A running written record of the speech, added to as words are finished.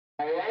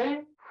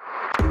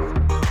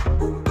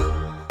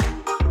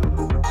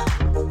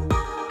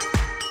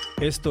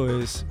Esto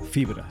es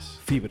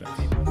Fibras.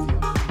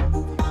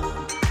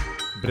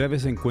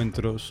 Breves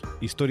encuentros,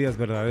 historias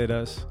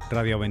verdaderas,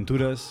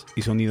 radioaventuras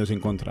y sonidos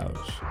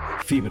encontrados.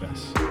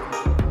 Fibras.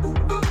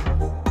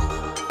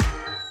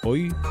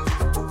 Hoy,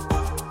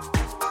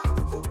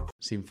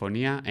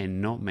 Sinfonía en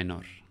no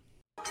menor.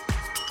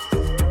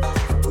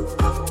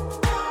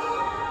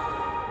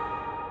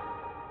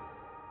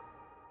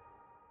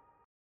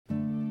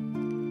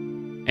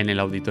 En el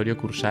auditorio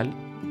Cursal,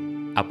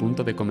 a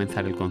punto de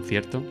comenzar el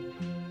concierto,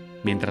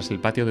 mientras el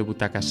patio de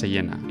butacas se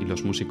llena y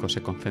los músicos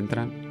se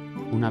concentran,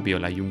 una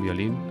viola y un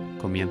violín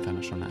comienzan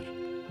a sonar.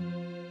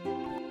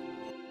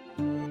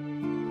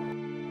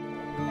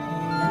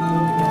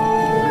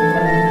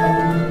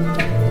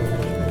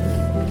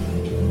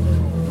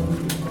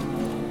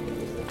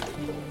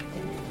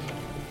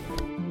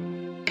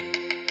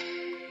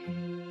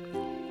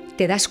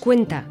 ¿Te das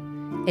cuenta?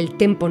 El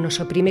tempo nos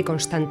oprime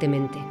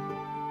constantemente.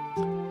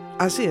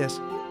 Así es,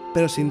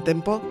 pero sin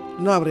tempo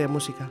no habría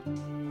música.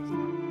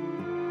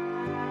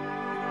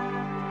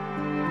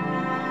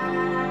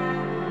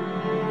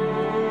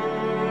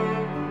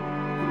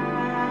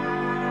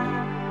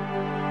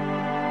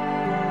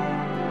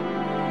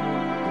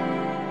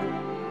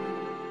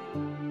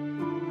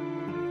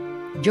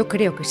 Yo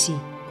creo que sí.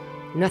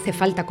 No hace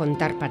falta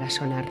contar para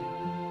sonar.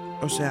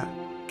 O sea,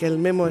 que el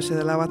memo ese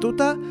de la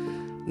batuta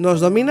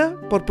nos domina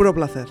por puro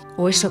placer.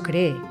 O eso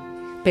cree,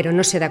 pero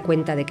no se da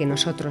cuenta de que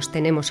nosotros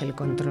tenemos el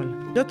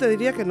control. Yo te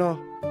diría que no,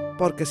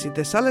 porque si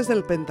te sales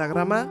del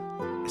pentagrama,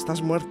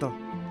 estás muerto.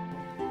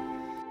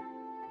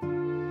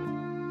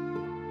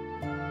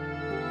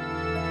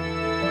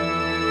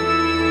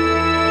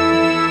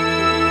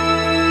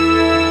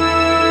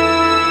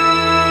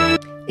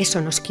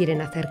 Eso nos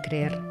quieren hacer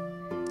creer.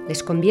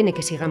 Les conviene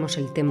que sigamos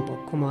el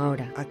tempo, como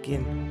ahora. ¿A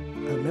quién?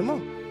 ¿Al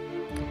memo?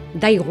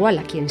 Da igual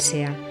a quién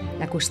sea.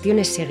 La cuestión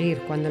es seguir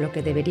cuando lo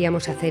que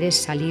deberíamos hacer es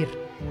salir,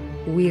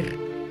 huir.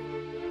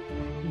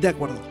 De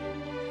acuerdo.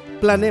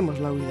 Planeemos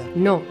la huida.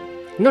 No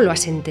lo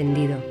has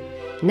entendido.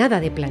 Nada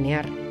de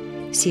planear.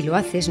 Si lo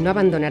haces, no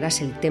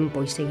abandonarás el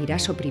tempo y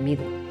seguirás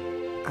oprimido.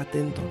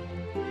 Atento.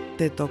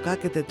 Te toca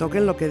que te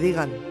toquen lo que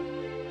digan.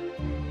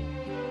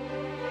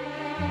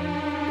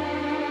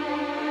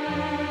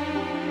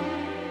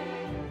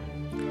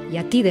 Y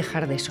a ti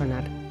dejar de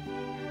sonar.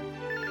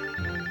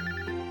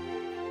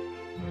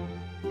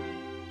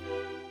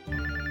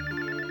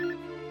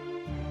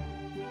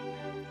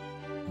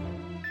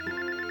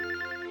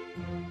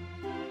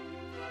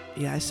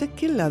 ¿Y a ese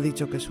quién le ha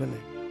dicho que suene?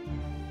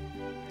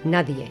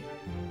 Nadie.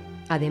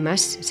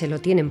 Además, se lo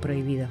tienen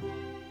prohibido.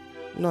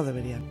 No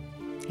deberían.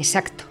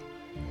 Exacto.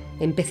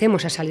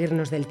 Empecemos a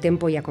salirnos del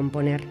tempo y a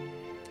componer.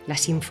 La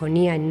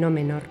sinfonía en no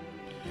menor.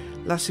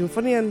 La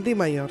sinfonía en D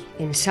mayor.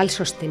 En sol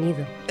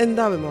sostenido. En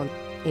Da bemol.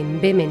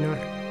 En B menor.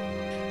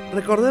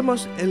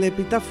 Recordemos el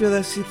epitafio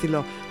de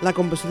Sícilo, la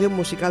composición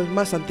musical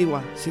más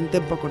antigua, sin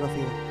tempo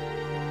conocido.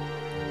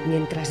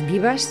 Mientras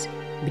vivas,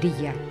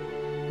 brilla.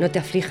 No te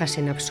aflijas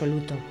en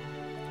absoluto.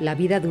 La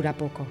vida dura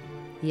poco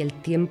y el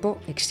tiempo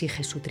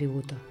exige su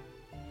tributo.